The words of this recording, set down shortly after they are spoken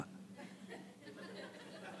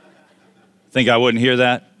Think I wouldn't hear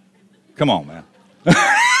that? Come on, man.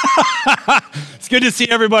 It's good to see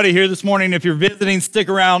everybody here this morning. If you're visiting, stick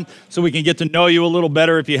around so we can get to know you a little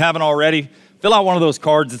better. If you haven't already, fill out one of those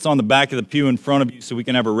cards that's on the back of the pew in front of you so we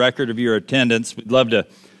can have a record of your attendance. We'd love to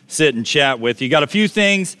sit and chat with you. Got a few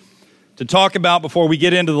things to talk about before we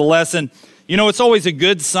get into the lesson. You know, it's always a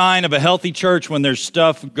good sign of a healthy church when there's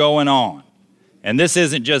stuff going on. And this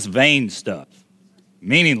isn't just vain stuff,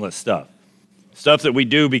 meaningless stuff. Stuff that we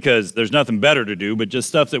do because there's nothing better to do, but just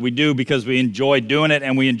stuff that we do because we enjoy doing it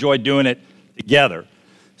and we enjoy doing it together.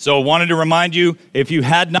 So I wanted to remind you, if you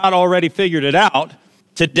had not already figured it out,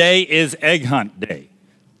 today is Egg Hunt Day.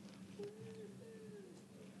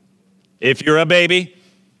 If you're a baby,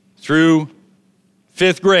 through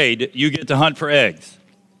 5th grade, you get to hunt for eggs.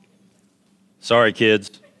 Sorry, kids.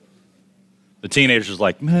 The teenager's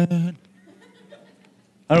like, man,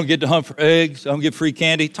 I don't get to hunt for eggs. I don't get free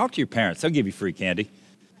candy. Talk to your parents. They'll give you free candy,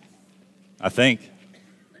 I think.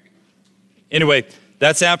 Anyway,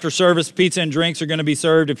 that's after service. Pizza and drinks are going to be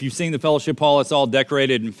served. If you've seen the fellowship hall, it's all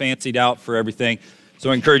decorated and fancied out for everything. So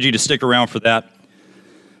I encourage you to stick around for that.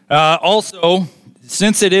 Also,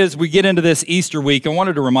 since we get into this Easter week, I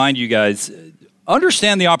wanted to remind you guys,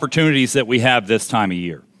 understand the opportunities that we have this time of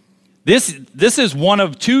year. This is one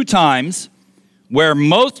of 2 times where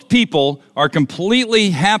most people are completely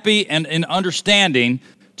happy and in understanding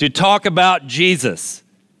to talk about Jesus.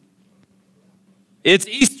 It's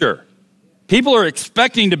Easter. People are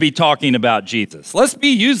expecting to be talking about Jesus. Let's be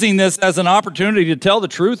using this as an opportunity to tell the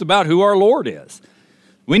truth about who our Lord is.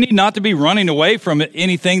 We need not to be running away from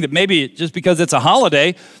anything that maybe just because it's a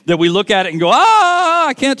holiday that we look at it and go,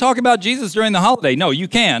 I can't talk about Jesus during the holiday. No, you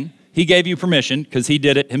can. He gave you permission because he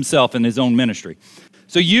did it himself in his own ministry.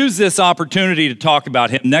 So use this opportunity to talk about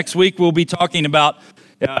him. Next week, we'll be talking about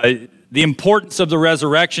the importance of the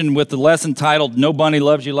resurrection with the lesson titled, Nobody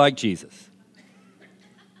Loves You Like Jesus.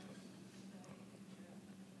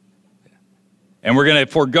 And we're going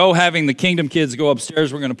to forego having the Kingdom kids go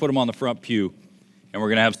upstairs. We're going to put them on the front pew, and we're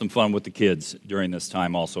going to have some fun with the kids during this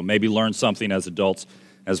time also. Maybe learn something as adults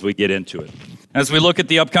as we get into it. As we look at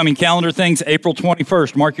the upcoming calendar things, April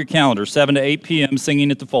 21st, mark your calendar, 7 to 8 p.m.,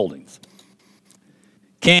 singing at the Foldings.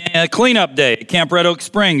 Cleanup Day at Camp Red Oak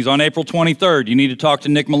Springs on April 23rd. You need to talk to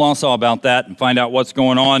Nick Melansaw about that and find out what's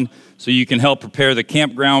going on so you can help prepare the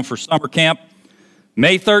campground for summer camp.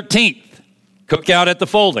 May 13th, cookout at the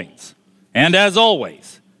Foldings. And as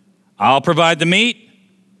always, I'll provide the meat,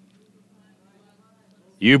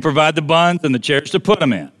 you provide the buns and the chairs to put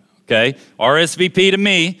them in, okay? RSVP to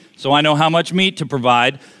me so I know how much meat to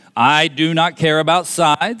provide. I do not care about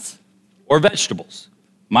sides or vegetables.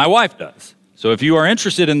 My wife does. So if you are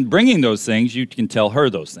interested in bringing those things, you can tell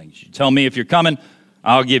her those things. You tell me if you're coming,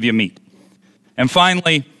 I'll give you meat. And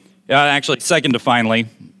finally, second to finally,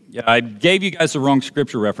 I gave you guys the wrong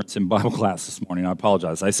scripture reference in Bible class this morning. I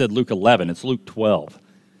apologize. I said Luke 11. It's Luke 12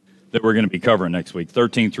 that we're going to be covering next week,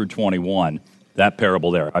 13 through 21, that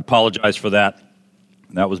parable there. I apologize for that.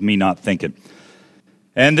 That was me not thinking.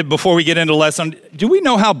 And before we get into the lesson, do we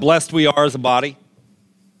know how blessed we are as a body?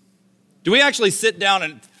 Do we actually sit down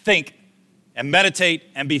and think and meditate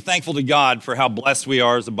and be thankful to God for how blessed we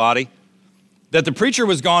are as a body? That the preacher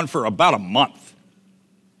was gone for about a month.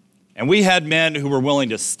 And we had men who were willing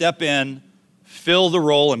to step in, fill the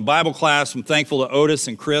role in Bible class. I'm thankful to Otis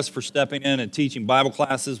and Chris for stepping in and teaching Bible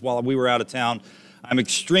classes while we were out of town. I'm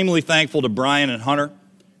extremely thankful to Brian and Hunter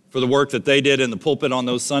for the work that they did in the pulpit on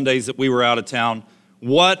those Sundays that we were out of town.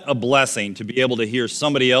 What a blessing to be able to hear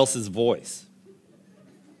somebody else's voice.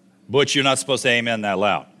 Butch, you're not supposed to amen that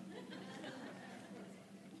loud.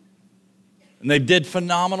 And they did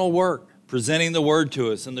phenomenal work presenting the word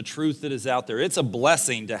to us and the truth that is out there. It's a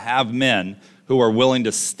blessing to have men who are willing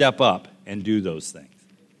to step up and do those things.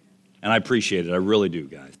 And I appreciate it. I really do,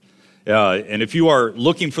 guys. And if you are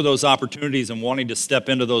looking for those opportunities and wanting to step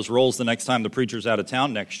into those roles the next time the preacher's out of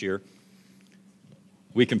town next year,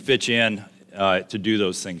 we can fit you in to do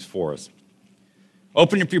those things for us.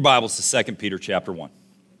 Open up your Bibles to 2 Peter chapter 1.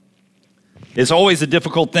 It's always a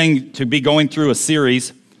difficult thing to be going through a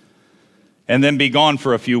series and then be gone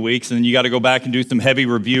for a few weeks, and then you got to go back and do some heavy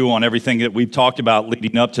review on everything that we've talked about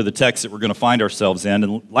leading up to the text that we're going to find ourselves in.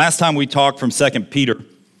 And last time we talked from 2 Peter,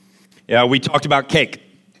 we talked about cake.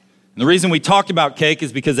 And the reason we talked about cake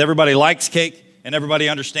is because everybody likes cake and everybody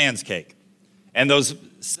understands cake. And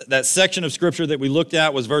that section of scripture that we looked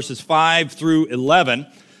at was verses 5 through 11,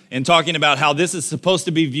 in talking about how this is supposed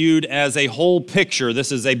to be viewed as a whole picture.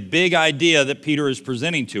 This is a big idea that Peter is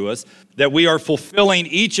presenting to us, that we are fulfilling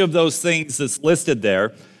each of those things that's listed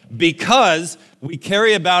there because we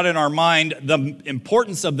carry about in our mind the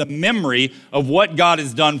importance of the memory of what God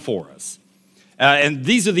has done for us. And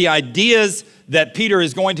these are the ideas that Peter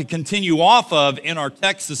is going to continue off of in our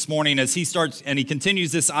text this morning as he starts and he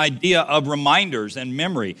continues this idea of reminders and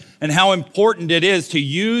memory and how important it is to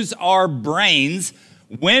use our brains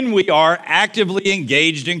when we are actively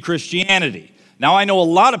engaged in Christianity. Now, I know a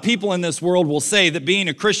lot of people in this world will say that being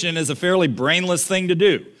a Christian is a fairly brainless thing to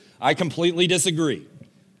do. I completely disagree.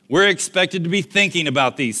 We're expected to be thinking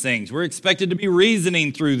about these things. We're expected to be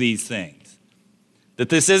reasoning through these things. That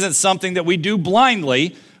this isn't something that we do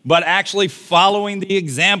blindly, but actually following the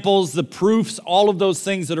examples, the proofs, all of those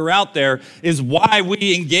things that are out there is why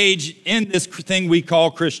we engage in this thing we call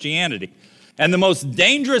Christianity. And the most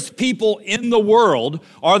dangerous people in the world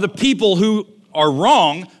are the people who are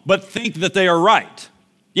wrong but think that they are right.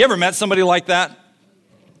 You ever met somebody like that?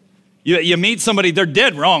 You meet somebody, they're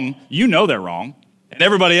dead wrong. You know they're wrong. And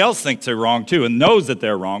everybody else thinks they're wrong too and knows that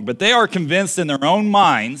they're wrong. But they are convinced in their own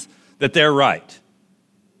minds that they're right.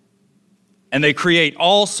 And they create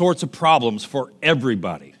all sorts of problems for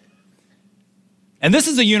everybody. And this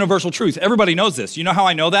is a universal truth. Everybody knows this. You know how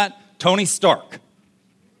I know that? Tony Stark.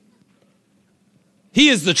 He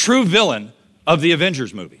is the true villain of the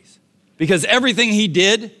Avengers movies. Because everything he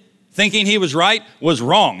did, thinking he was right, was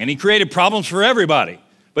wrong. And he created problems for everybody.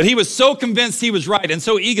 But he was so convinced he was right and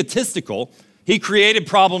so egotistical, he created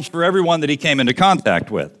problems for everyone that he came into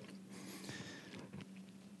contact with.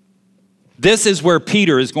 This is where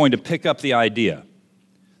Peter is going to pick up the idea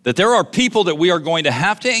that there are people that we are going to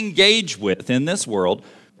have to engage with in this world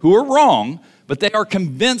who are wrong, but they are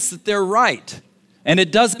convinced that they're right. And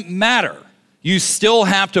it doesn't matter. You still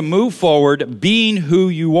have to move forward being who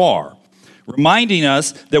you are, reminding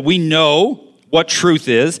us that we know what truth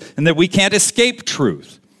is and that we can't escape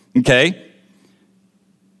truth, okay?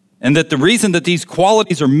 And that the reason that these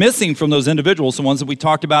qualities are missing from those individuals, the ones that we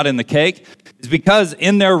talked about in the cake, is because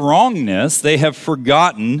in their wrongness, they have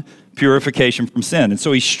forgotten purification from sin. And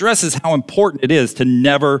so he stresses how important it is to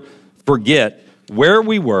never forget where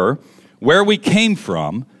we were, where we came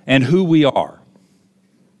from, and who we are.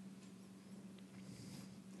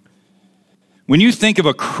 When you think of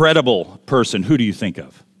a credible person, who do you think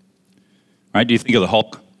of? Right? Do you think of the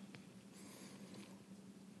Hulk?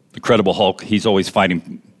 The credible Hulk, he's always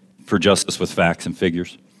fighting for justice with facts and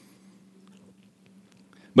figures.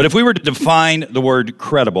 But if we were to define the word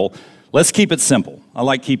credible, let's keep it simple. I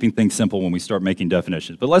like keeping things simple when we start making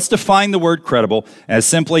definitions. But let's define the word credible as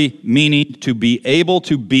simply meaning to be able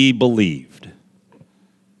to be believed.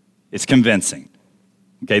 It's convincing.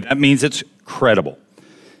 Okay, that means it's credible.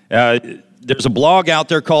 There's a blog out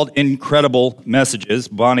there called Incredible Messages.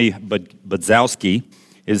 Bonnie Budzowski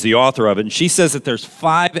is the author of it. And she says that there's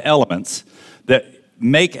 5 elements that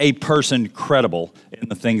make a person credible in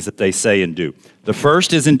the things that they say and do. The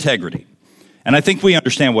first is integrity. And I think we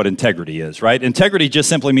understand what integrity is, right? Integrity just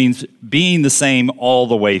simply means being the same all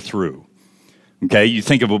the way through. Okay, you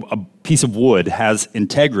think of a piece of wood has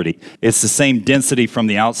integrity. It's the same density from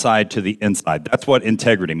the outside to the inside. That's what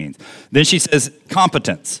integrity means. Then she says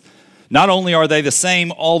competence. Not only are they the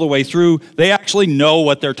same all the way through, they actually know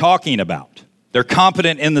what they're talking about. They're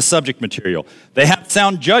competent in the subject material. They have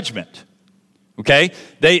sound judgment. Okay?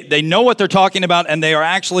 They know what they're talking about, and they are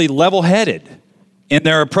actually level-headed in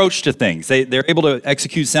their approach to things. They're able to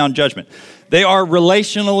execute sound judgment. They are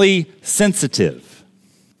relationally sensitive.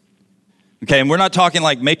 Okay, and we're not talking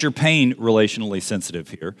like Major Payne relationally sensitive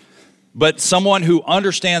here, but someone who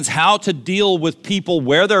understands how to deal with people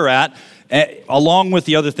where they're at, along with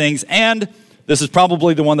the other things, and this is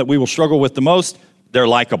probably the one that we will struggle with the most, they're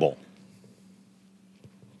likable.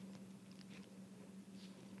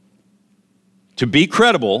 To be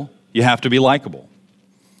credible, you have to be likable.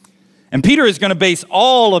 And Peter is going to base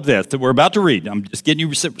all of this that we're about to read. I'm just getting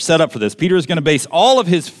you set up for this. Peter is going to base all of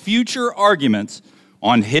his future arguments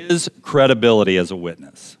on his credibility as a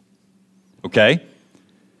witness. Okay?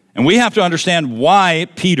 And we have to understand why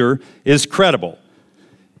Peter is credible.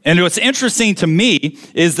 And what's interesting to me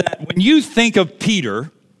is that when you think of Peter,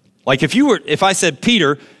 like if I said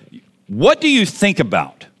Peter, what do you think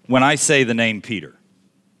about when I say the name Peter?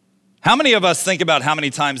 How many of us think about how many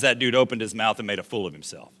times that dude opened his mouth and made a fool of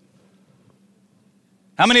himself?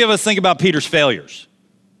 How many of us think about Peter's failures?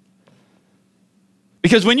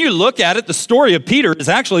 Because when you look at it, the story of Peter is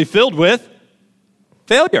actually filled with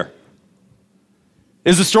failure.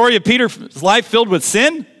 Is the story of Peter's life filled with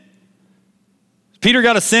sin? Peter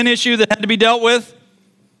got a sin issue that had to be dealt with?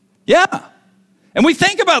 Yeah. And we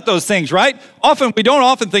think about those things, right? We don't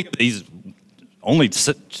often think he's only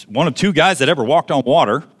one of 2 guys that ever walked on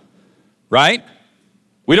water, right?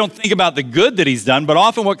 We don't think about the good that he's done, but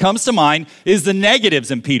often what comes to mind is the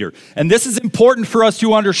negatives in Peter. And this is important for us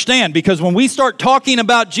to understand, because when we start talking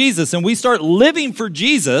about Jesus and we start living for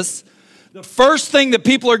Jesus, the first thing that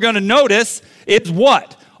people are going to notice is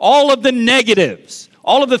what? All of the negatives,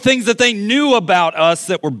 all of the things that they knew about us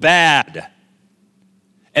that were bad.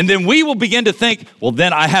 And then we will begin to think, well,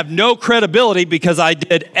 then I have no credibility because I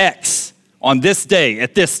did X on this day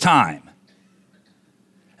at this time.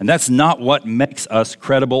 And that's not what makes us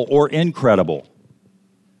credible or incredible.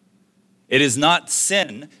 It is not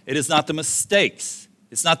sin. It is not the mistakes.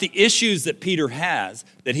 It's not the issues that Peter has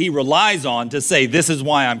that he relies on to say, this is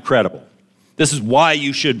why I'm credible. This is why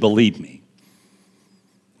you should believe me.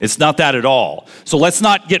 It's not that at all. So let's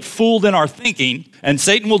not get fooled in our thinking, and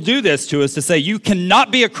Satan will do this to us to say, you cannot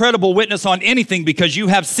be a credible witness on anything because you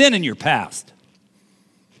have sin in your past.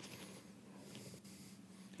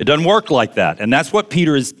 It doesn't work like that. And that's what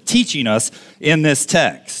Peter is teaching us in this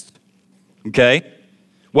text. Okay?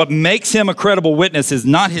 What makes him a credible witness is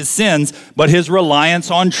not his sins, but his reliance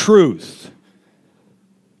on truth.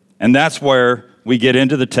 And that's where we get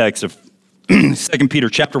into the text of 2 Peter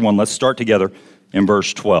chapter 1. Let's start together in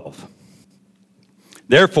verse 12.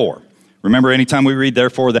 Therefore, remember anytime we read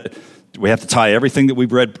therefore that we have to tie everything that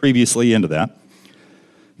we've read previously into that.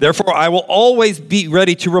 Therefore, I will always be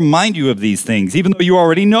ready to remind you of these things, even though you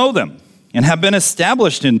already know them and have been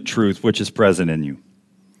established in truth which is present in you.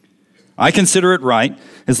 I consider it right,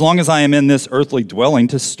 as long as I am in this earthly dwelling,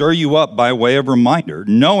 to stir you up by way of reminder,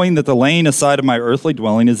 knowing that the laying aside of my earthly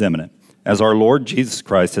dwelling is imminent, as our Lord Jesus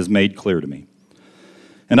Christ has made clear to me.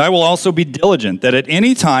 And I will also be diligent that at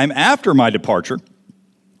any time after my departure,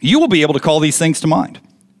 you will be able to call these things to mind.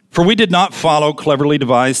 For we did not follow cleverly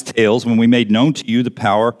devised tales when we made known to you the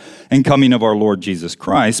power and coming of our Lord Jesus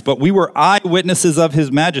Christ, but we were eyewitnesses of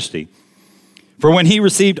his majesty. For when he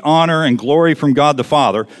received honor and glory from God the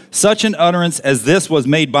Father, such an utterance as this was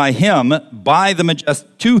made by him, by the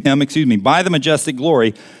majestic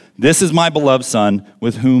glory, this is my beloved Son,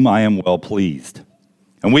 with whom I am well pleased.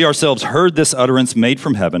 And we ourselves heard this utterance made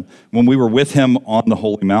from heaven when we were with him on the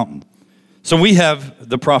holy mountain. So we have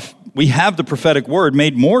the prophetic word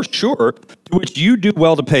made more sure, to which you do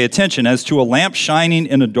well to pay attention, as to a lamp shining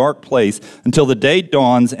in a dark place until the day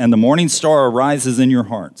dawns and the morning star arises in your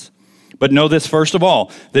hearts. But know this first of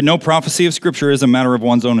all, that no prophecy of Scripture is a matter of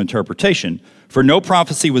one's own interpretation. For no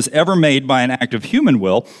prophecy was ever made by an act of human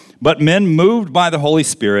will, but men moved by the Holy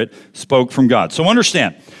Spirit spoke from God. So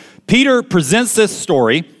understand, Peter presents this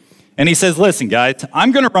story, and he says, listen, guys,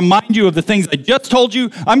 I'm going to remind you of the things I just told you.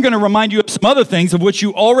 I'm going to remind you of some other things of which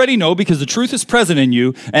you already know because the truth is present in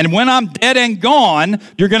you. And when I'm dead and gone,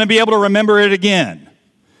 you're going to be able to remember it again.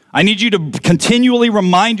 I need you to continually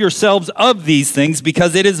remind yourselves of these things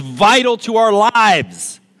because it is vital to our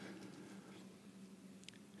lives.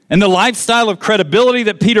 And the lifestyle of credibility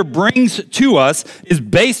that Peter brings to us is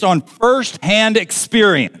based on firsthand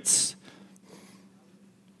experience.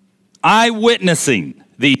 Eyewitnessing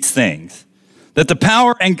these things. That the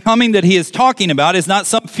power and coming that he is talking about is not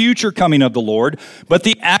some future coming of the Lord, but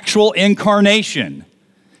the actual incarnation.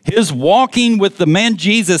 His walking with the man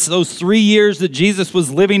Jesus, those 3 years that Jesus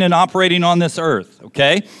was living and operating on this earth,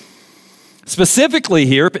 okay? Specifically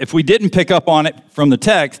here, if we didn't pick up on it from the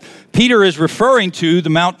text, Peter is referring to the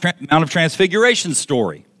Mount of Transfiguration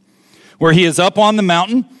story, where he is up on the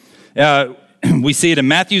mountain. We see it in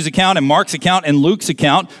Matthew's account, and Mark's account, and Luke's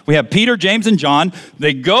account. We have Peter, James, and John.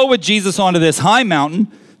 They go with Jesus onto this high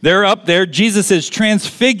mountain. They're up there. Jesus is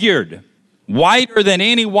transfigured, whiter than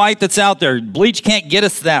any white that's out there. Bleach can't get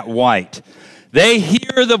us that white. They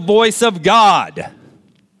hear the voice of God.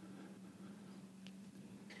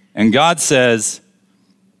 And God says,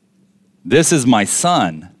 this is my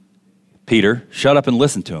son. Peter, shut up and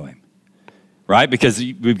listen to him. Right? Because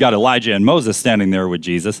we've got Elijah and Moses standing there with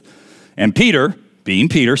Jesus. And Peter, being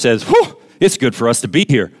Peter, says, whew, it's good for us to be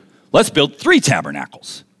here. Let's build 3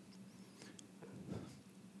 tabernacles.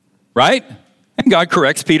 Right? And God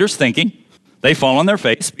corrects Peter's thinking. They fall on their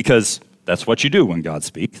face because that's what you do when God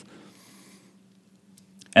speaks.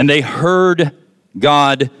 And they heard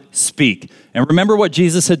God speak. And remember what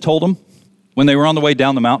Jesus had told them when they were on the way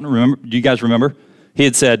down the mountain? Remember? Do you guys remember? He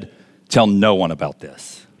had said, tell no one about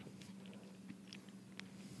this.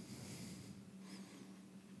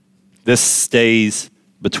 This stays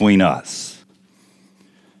between us.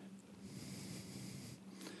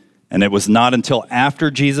 And it was not until after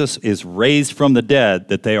Jesus is raised from the dead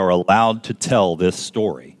that they are allowed to tell this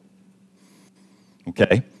story.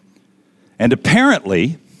 Okay? And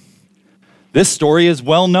apparently, this story is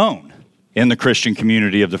well known in the Christian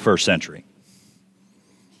community of the first century.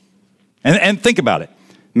 And think about it.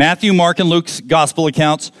 Matthew, Mark, and Luke's gospel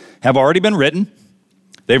accounts have already been written.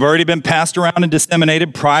 They've already been passed around and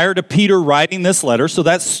disseminated prior to Peter writing this letter, so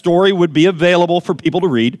that story would be available for people to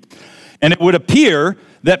read. And it would appear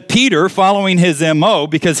that Peter, following his MO,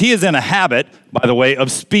 because he is in a habit, by the way,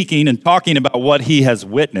 of speaking and talking about what he has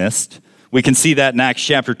witnessed. We can see that in Acts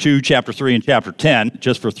chapter 2, chapter 3, and chapter 10,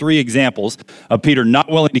 just for 3 examples of Peter not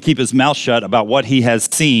willing to keep his mouth shut about what he has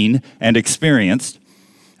seen and experienced.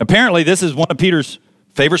 Apparently, this is one of Peter's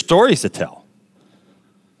favorite stories to tell.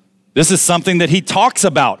 This is something that he talks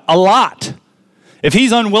about a lot. If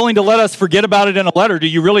he's unwilling to let us forget about it in a letter, do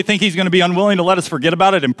you really think he's going to be unwilling to let us forget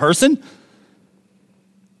about it in person?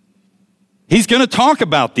 He's going to talk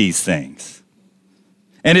about these things.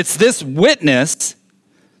 And it's this witness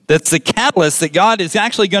that's the catalyst that God is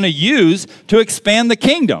actually going to use to expand the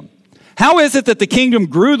kingdom. How is it that the kingdom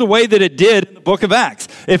grew the way that it did in the book of Acts?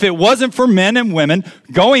 If it wasn't for men and women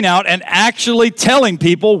going out and actually telling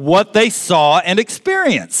people what they saw and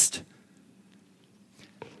experienced.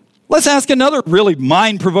 Let's ask another really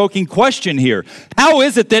mind-provoking question here. How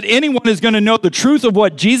is it that anyone is going to know the truth of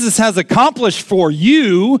what Jesus has accomplished for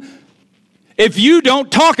you if you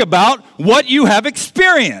don't talk about what you have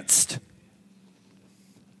experienced?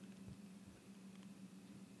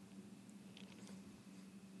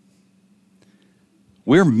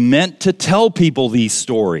 We're meant to tell people these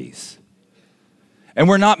stories. And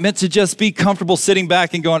we're not meant to just be comfortable sitting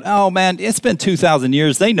back and going, oh man, it's been 2,000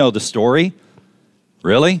 years. They know the story.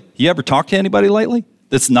 Really? You ever talked to anybody lately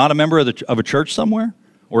that's not a member of a church somewhere?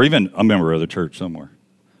 Or even a member of the church somewhere?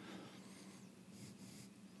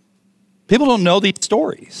 People don't know these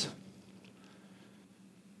stories.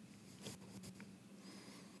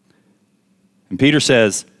 And Peter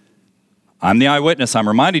says, I'm the eyewitness. I'm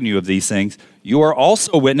reminding you of these things. You are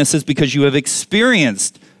also witnesses because you have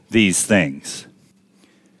experienced these things.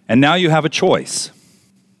 And now you have a choice.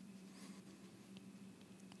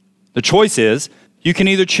 The choice is, you can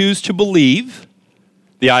either choose to believe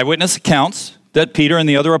the eyewitness accounts that Peter and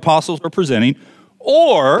the other apostles are presenting,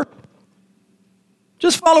 or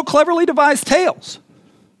just follow cleverly devised tales.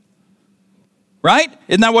 Right?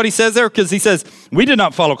 Isn't that what he says there? Because he says, we did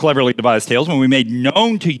not follow cleverly devised tales when we made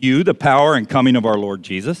known to you the power and coming of our Lord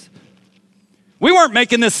Jesus. We weren't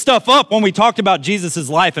making this stuff up when we talked about Jesus'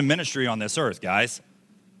 life and ministry on this earth, guys.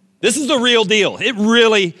 This is the real deal. It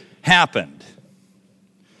really happened.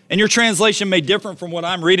 And your translation may differ from what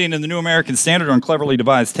I'm reading in the New American Standard on cleverly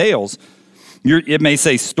devised tales. It may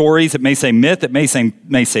say stories, it may say myth, it may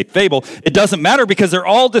say fable. It doesn't matter because they're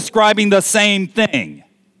all describing the same thing.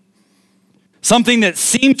 Something that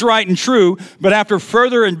seems right and true, but after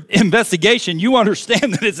further investigation, you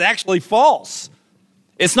understand that it's actually false.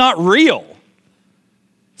 It's not real.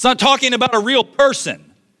 It's not talking about a real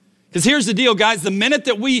person. Because here's the deal, guys. The minute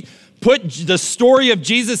that we put the story of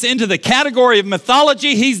Jesus into the category of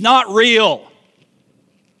mythology, he's not real.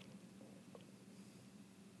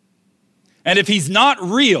 And if he's not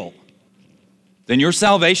real, then your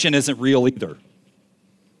salvation isn't real either.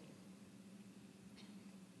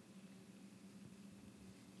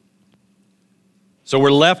 So we're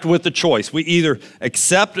left with the choice. We either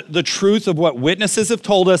accept the truth of what witnesses have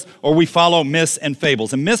told us, or we follow myths and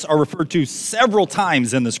fables. And myths are referred to several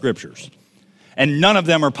times in the scriptures, and none of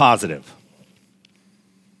them are positive.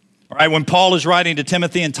 All right, when Paul is writing to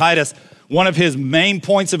Timothy and Titus, one of his main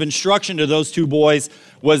points of instruction to those two boys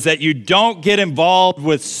was that you don't get involved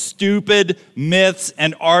with stupid myths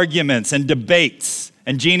and arguments and debates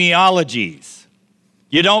and genealogies.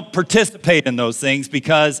 You don't participate in those things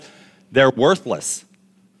because they're worthless.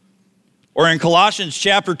 Or in Colossians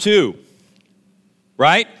chapter 2,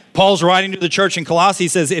 right? Paul's writing to the church in Colossae. He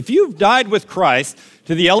says, if you've died with Christ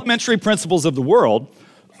to the elementary principles of the world,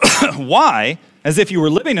 why, as if you were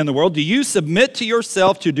living in the world, do you submit to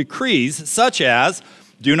yourself to decrees such as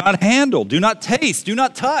do not handle, do not taste, do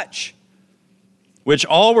not touch, which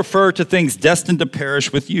all refer to things destined to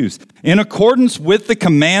perish with use, in accordance with the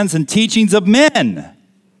commands and teachings of men?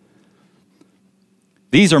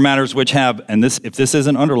 These are matters which have, and this, if this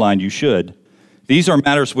isn't underlined, you should. These are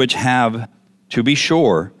matters which have, to be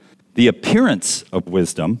sure, the appearance of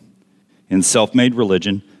wisdom in self-made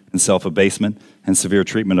religion and self-abasement and severe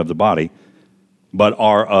treatment of the body, but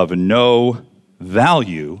are of no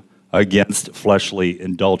value against fleshly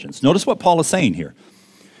indulgence. Notice what Paul is saying here.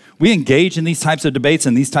 We engage in these types of debates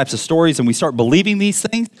and these types of stories, and we start believing these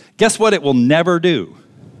things. Guess what it will never do?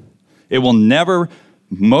 It will never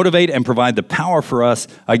motivate and provide the power for us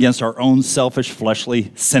against our own selfish,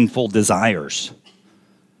 fleshly, sinful desires.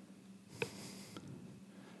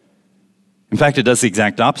 In fact, it does the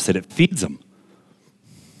exact opposite. It feeds them.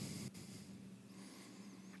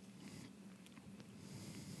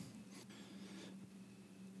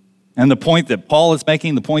 And the point that Paul is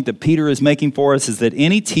making, the point that Peter is making for us is that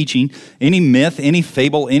any teaching, any myth, any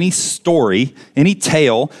fable, any story, any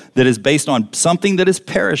tale that is based on something that is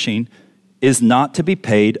perishing is not to be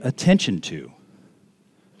paid attention to.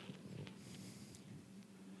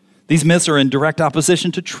 These myths are in direct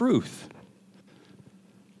opposition to truth.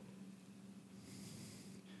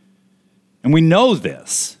 And we know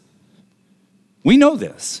this. We know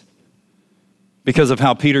this because of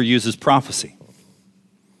how Peter uses prophecy.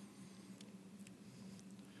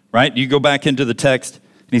 Right? You go back into the text,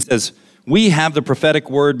 and he says, we have the prophetic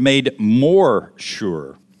word made more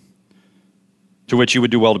sure, to which you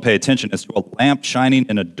would do well to pay attention, as to a lamp shining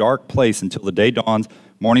in a dark place until the day dawns,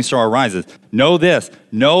 morning star arises. Know this,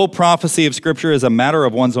 no prophecy of Scripture is a matter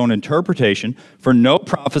of one's own interpretation, for no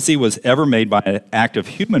prophecy was ever made by an act of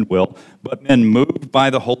human will, but men moved by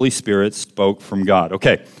the Holy Spirit spoke from God.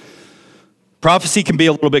 Okay, prophecy can be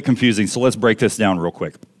a little bit confusing, so let's break this down real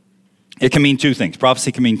quick. It can mean two things.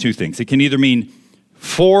 Prophecy can mean two things. It can either mean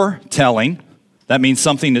foretelling. That means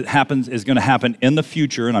something that happens is going to happen in the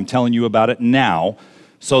future, and I'm telling you about it now,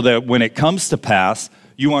 so that when it comes to pass,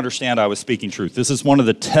 you understand I was speaking truth. This is one of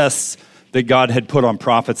the tests that God had put on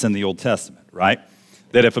prophets in the Old Testament, right?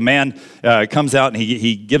 That if a man comes out and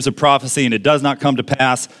he gives a prophecy and it does not come to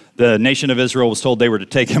pass, the nation of Israel was told they were to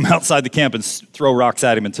take him outside the camp and throw rocks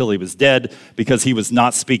at him until he was dead because he was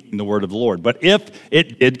not speaking the word of the Lord. But if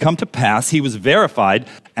it did come to pass, he was verified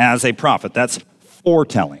as a prophet. That's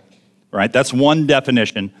foretelling, right? That's one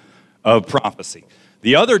definition of prophecy.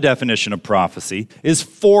 The other definition of prophecy is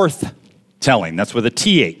forthtelling. That's with a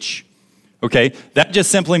TH, okay? That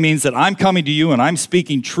just simply means that I'm coming to you and I'm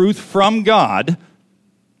speaking truth from God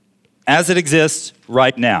as it exists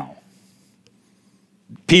right now.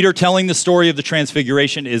 Peter telling the story of the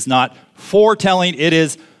transfiguration is not foretelling, it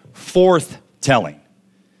is forthtelling.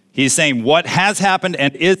 He's saying what has happened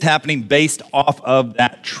and is happening based off of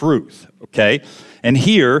that truth, okay? And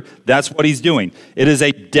here, that's what he's doing. It is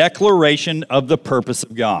a declaration of the purpose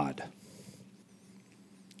of God.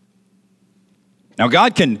 Now,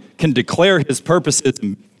 God can declare his purposes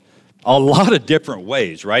in a lot of different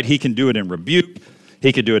ways, right? He can do it in rebuke.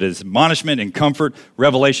 He could do it as admonishment and comfort,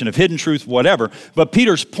 revelation of hidden truth, whatever. But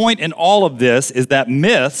Peter's point in all of this is that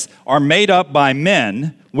myths are made up by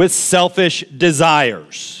men with selfish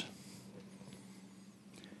desires.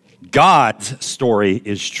 God's story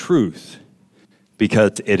is truth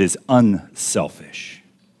because it is unselfish.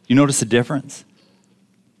 You notice the difference?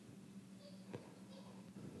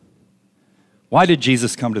 Why did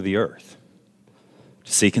Jesus come to the earth?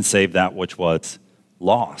 To seek and save that which was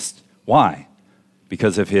lost. Why?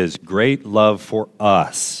 Because of his great love for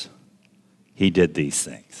us, he did these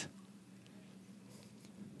things.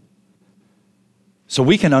 So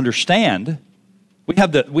we can understand, we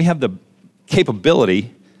have the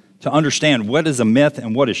capability to understand what is a myth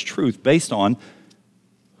and what is truth based on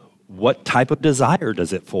what type of desire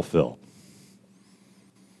does it fulfill.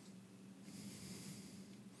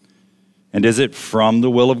 And is it from the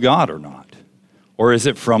will of God or not? Or is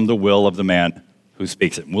it from the will of the man who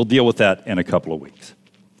speaks it? And we'll deal with that in a couple of weeks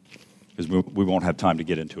because we won't have time to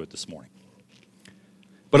get into it this morning.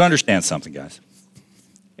 But understand something, guys.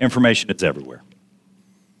 Information is everywhere.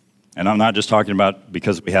 And I'm not just talking about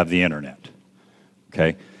because we have the internet,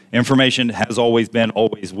 okay? Information has always been,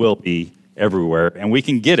 always will be everywhere, and we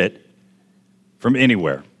can get it from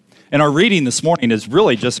anywhere. And our reading this morning is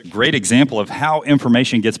really just a great example of how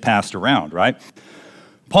information gets passed around, right?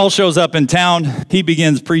 Paul shows up in town. He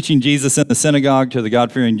begins preaching Jesus in the synagogue to the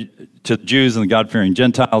Jews and the God-fearing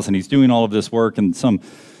Gentiles, and he's doing all of this work, and some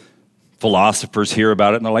philosophers hear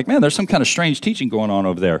about it, and they're like, man, there's some kind of strange teaching going on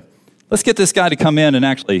over there. Let's get this guy to come in and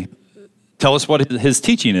actually tell us what his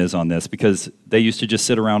teaching is on this, because they used to just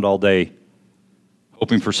sit around all day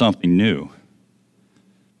hoping for something new.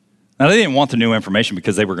 Now, they didn't want the new information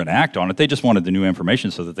because they were going to act on it. They just wanted the new information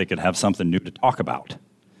so that they could have something new to talk about.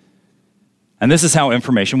 And this is how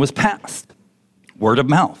information was passed, word of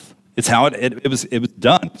mouth. It's how it was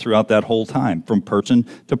done throughout that whole time, from person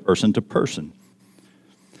to person to person.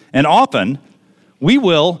 And often, we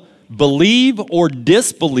will believe or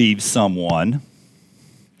disbelieve someone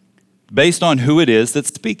based on who it is that's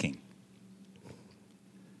speaking.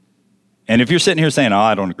 And if you're sitting here saying, oh,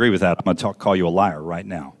 I don't agree with that, I'm going to call you a liar right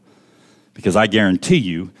now. Because I guarantee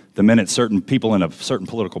you, the minute certain people in a certain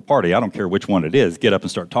political party, I don't care which one it is, get up and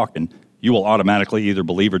start talking, you will automatically either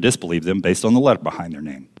believe or disbelieve them based on the letter behind their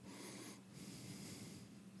name.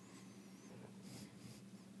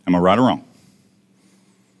 Am I right or wrong?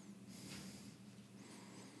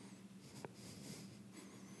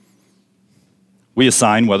 We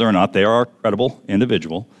assign whether or not they are a credible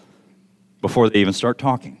individual before they even start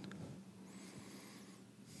talking.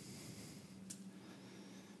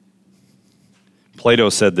 Plato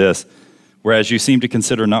said this, whereas you seem to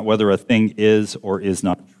consider not whether a thing is or is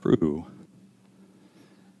not true,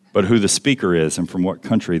 but who the speaker is and from what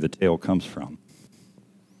country the tale comes from.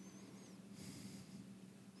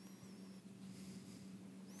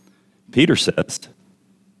 Peter says,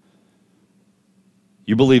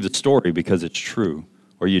 you believe the story because it's true,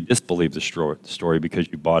 or you disbelieve the story because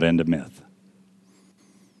you bought into myth.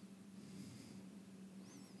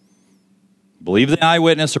 Believe the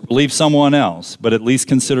eyewitness or believe someone else, but at least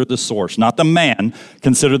consider the source. Not the man,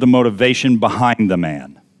 consider the motivation behind the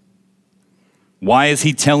man. Why is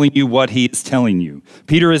he telling you what he is telling you?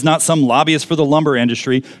 Peter is not some lobbyist for the lumber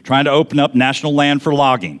industry trying to open up national land for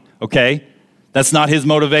logging, okay? That's not his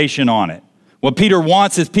motivation on it. What Peter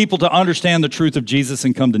wants is people to understand the truth of Jesus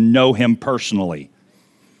and come to know him personally.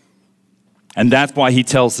 And that's why he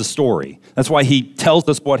tells the story. That's why he tells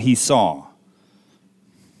us what he saw.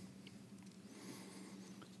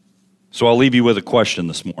 So I'll leave you with a question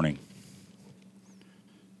this morning.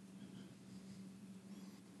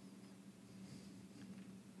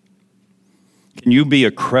 Can you be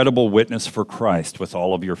a credible witness for Christ with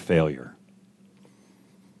all of your failure?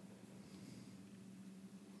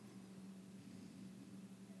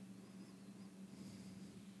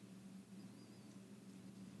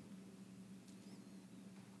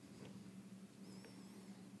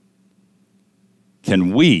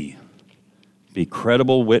 Can we be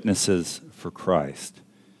credible witnesses for Christ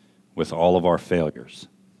with all of our failures?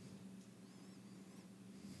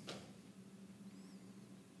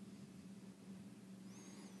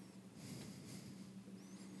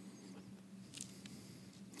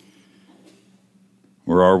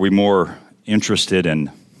 Or are we more interested in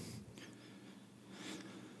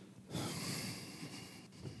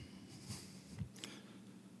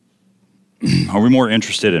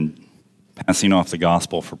passing off the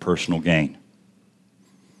gospel for personal gain?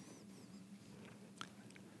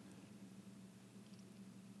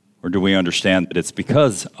 Or do we understand that it's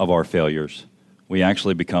because of our failures we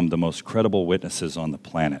actually become the most credible witnesses on the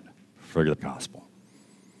planet for the gospel?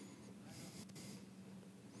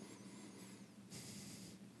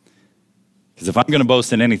 Because if I'm going to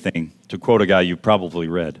boast in anything, to quote a guy you've probably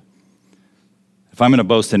read, if I'm going to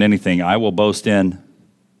boast in anything, I will boast in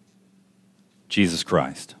Jesus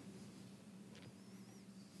Christ.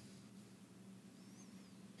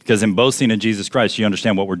 Because in boasting in Jesus Christ, you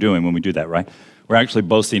understand what we're doing when we do that, right? We're actually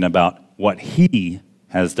boasting about what he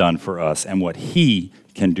has done for us and what he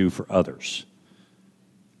can do for others.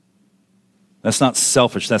 That's not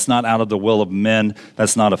selfish. That's not out of the will of men.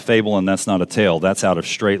 That's not a fable and that's not a tale. That's out of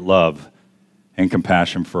straight love and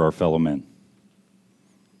compassion for our fellow men.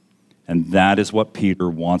 And that is what Peter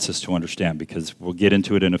wants us to understand, because we'll get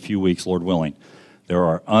into it in a few weeks, Lord willing. There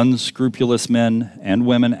are unscrupulous men and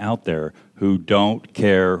women out there who don't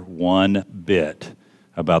care one bit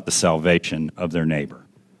about the salvation of their neighbor.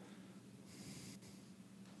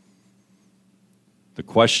 The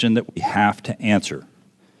question that we have to answer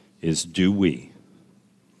is, do we?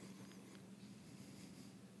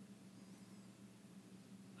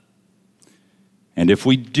 And if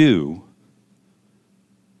we do,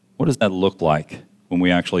 what does that look like when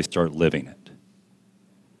we actually start living it?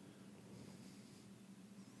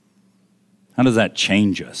 How does that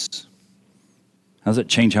change us? How does that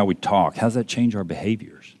change how we talk? How does that change our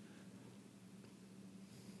behaviors?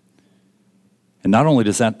 And not only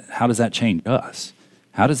how does that change us?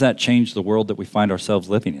 How does that change the world that we find ourselves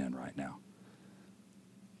living in right now?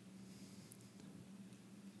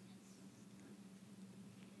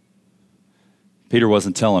 Peter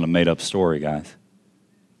wasn't telling a made-up story, guys.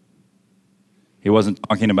 He wasn't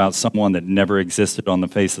talking about someone that never existed on the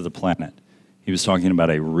face of the planet. He was talking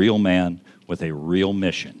about a real man with a real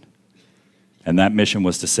mission. And that mission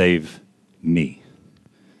was to save me.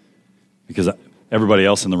 Because everybody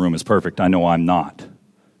else in the room is perfect. I know I'm not.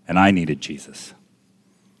 And I needed Jesus.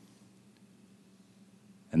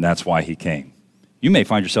 And that's why he came. You may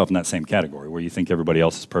find yourself in that same category where you think everybody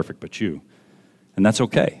else is perfect but you. And that's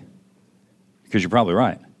okay. Because you're probably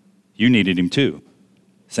right. You needed him too.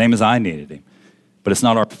 Same as I needed him. But it's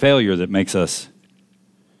not our failure that makes us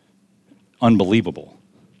unbelievable.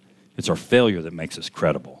 It's our failure that makes us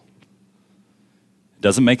credible. It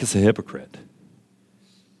doesn't make us a hypocrite.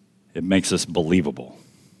 It makes us believable.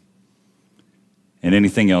 And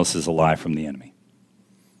anything else is a lie from the enemy.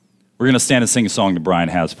 We're going to stand and sing a song that Brian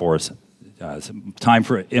has for us. It's time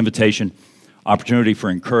for invitation, opportunity for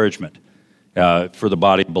encouragement for the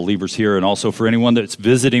body of believers here, and also for anyone that's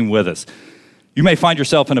visiting with us. You may find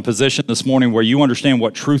yourself in a position this morning where you understand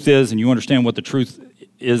what truth is and you understand what the truth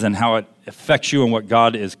is and how it affects you and what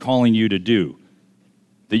God is calling you to do.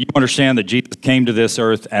 That you understand that Jesus came to this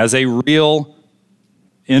earth as a real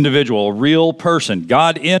individual, a real person,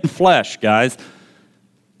 God in flesh, guys,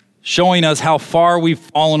 showing us how far we've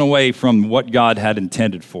fallen away from what God had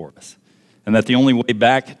intended for us. And that the only way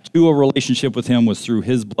back to a relationship with him was through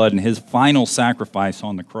his blood and his final sacrifice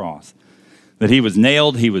on the cross. That he was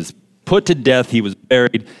nailed, he was put to death, he was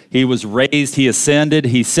buried, he was raised, he ascended,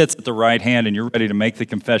 he sits at the right hand, and you're ready to make the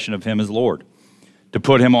confession of him as Lord, to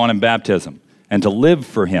put him on in baptism, and to live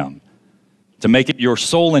for him, to make it your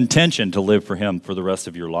sole intention to live for him for the rest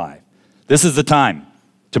of your life. This is the time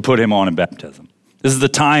to put him on in baptism. This is the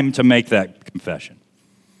time to make that confession.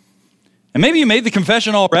 And maybe you made the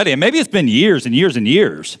confession already, and maybe it's been years and years and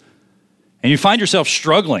years, and you find yourself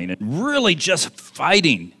struggling and really just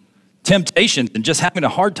fighting temptations and just having a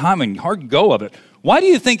hard time and hard go of it. Why do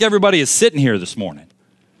you think everybody is sitting here this morning?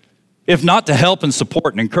 If not to help and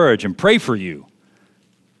support and encourage and pray for you.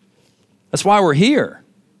 That's why we're here.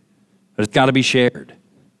 But it's got to be shared.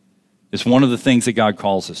 It's one of the things that God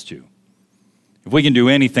calls us to. If we can do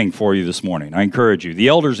anything for you this morning, I encourage you, the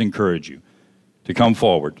elders encourage you, to come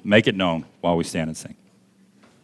forward, make it known while we stand and sing.